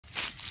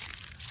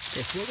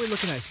Okay, so what we're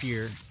looking at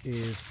here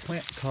is a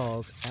plant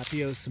called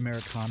Apios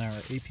Americana or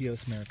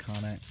Apios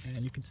Americana,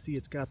 and you can see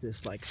it's got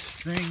this like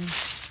string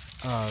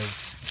of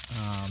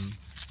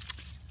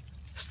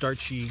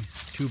starchy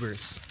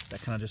tubers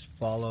that kind of just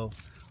follow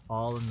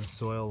all in the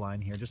soil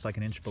line here, just like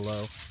an inch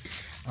below.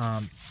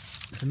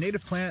 It's a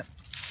native plant,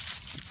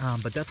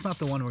 but that's not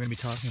the one we're going to be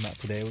talking about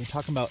today. We're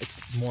talking about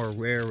its more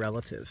rare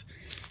relative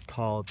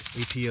called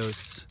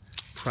Apios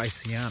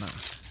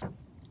Priceana.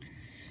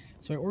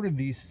 So I ordered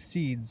these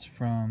seeds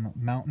from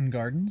Mountain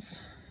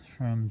Gardens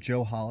from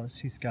Joe Hollis.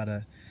 He's got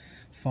a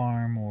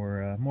farm,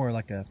 or more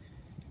like a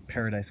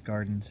paradise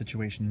garden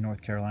situation in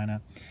North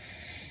Carolina.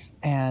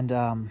 And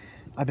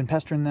I've been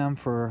pestering them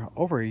for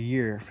over a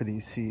year for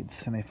these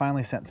seeds, and they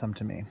finally sent some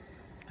to me.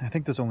 I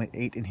think there's only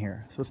 8 in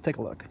here, so let's take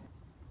a look.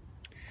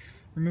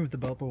 Remove the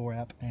bubble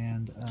wrap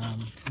and I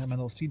have my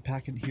little seed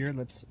packet here.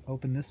 Let's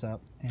open this up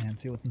and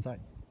see what's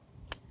inside.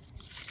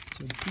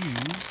 So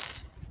these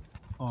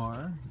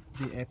are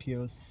the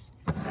Apios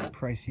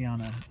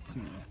Priceana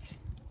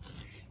seeds,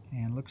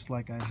 and looks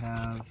like I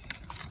have,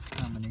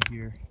 how many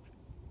here?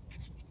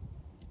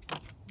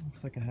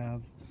 Looks like I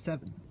have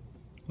 7.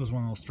 There's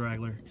one little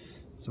straggler,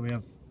 so we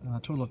have a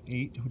total of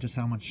 8, which is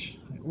how much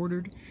I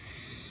ordered.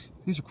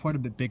 These are quite a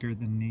bit bigger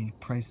than the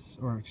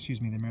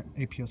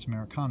the Apios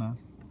Americana,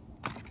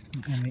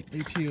 and the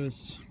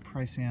Apios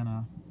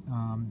Priceana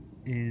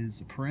is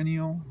a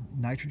perennial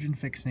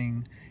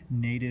nitrogen-fixing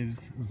native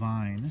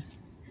vine,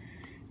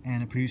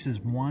 and it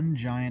produces one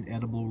giant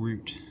edible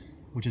root,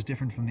 which is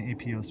different from the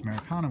Apios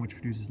Americana, which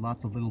produces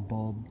lots of little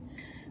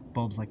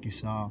bulbs like you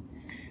saw.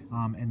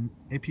 And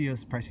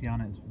Apios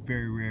Priceana is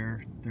very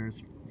rare.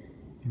 There's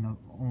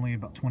only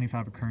about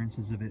 25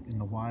 occurrences of it in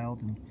the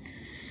wild, and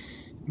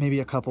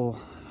maybe a couple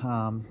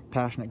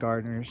passionate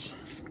gardeners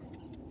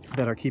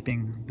that are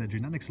keeping the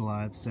genetics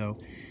alive. So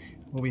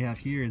what we have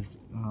here is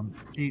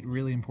 8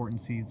 really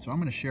important seeds. So I'm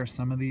going to share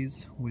some of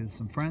these with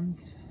some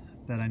friends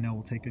that I know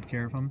will take good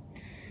care of them,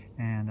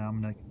 and I'm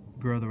going to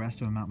grow the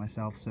rest of them out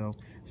myself. So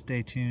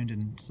stay tuned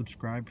and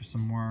subscribe for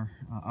some more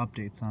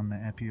updates on the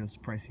Apios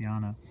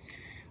Priceana.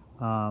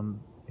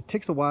 It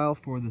takes a while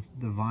for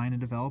the vine to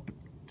develop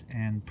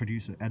and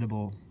produce an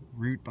edible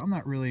root, but I'm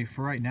not really,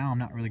 for right now, I'm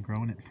not really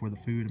growing it for the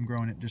food. I'm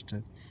growing it just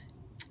to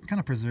kind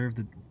of preserve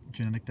the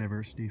genetic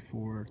diversity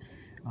for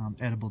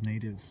edible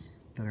natives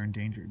that are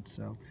endangered.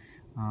 So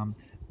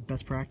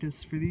best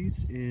practice for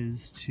these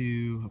is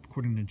to,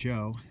 according to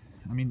Joe,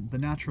 I mean, the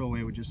natural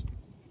way would just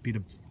be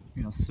to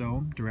sow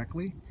them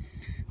directly.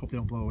 Hope they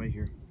don't blow away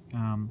here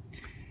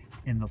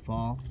in the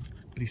fall.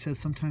 But he says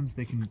sometimes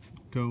they can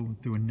go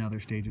through another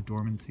stage of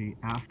dormancy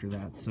after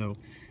that. So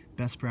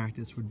best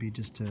practice would be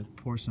just to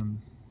pour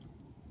some,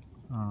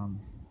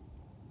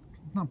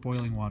 not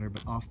boiling water,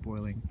 but off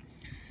boiling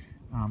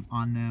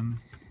on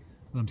them.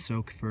 Let them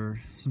soak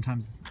for,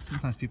 sometimes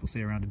people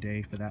say around a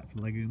day for that, for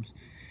legumes.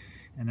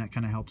 And that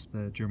kind of helps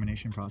the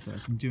germination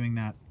process. And doing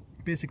that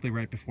basically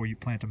right before you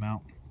plant them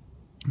out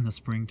in the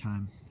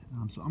springtime.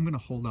 So I'm going to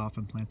hold off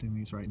on planting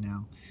these right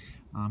now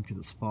because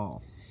it's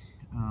fall,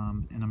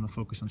 and I'm going to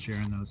focus on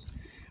sharing those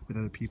with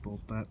other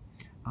people. But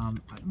I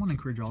want to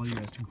encourage all of you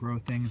guys to grow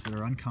things that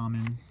are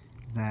uncommon,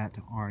 that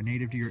are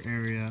native to your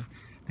area,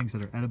 things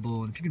that are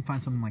edible. And if you can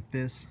find something like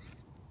this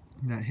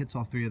that hits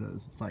all 3 of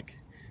those, it's like,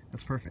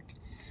 that's perfect.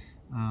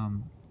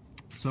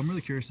 So I'm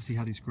really curious to see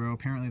how these grow.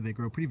 Apparently they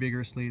grow pretty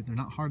vigorously. They're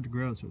not hard to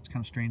grow, so it's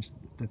kind of strange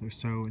that they're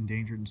so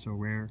endangered and so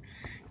rare.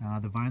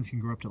 The vines can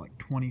grow up to like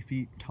 20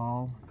 feet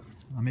tall,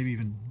 maybe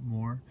even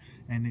more,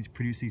 and they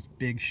produce these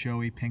big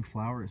showy pink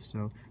flowers,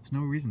 so there's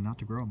no reason not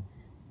to grow them.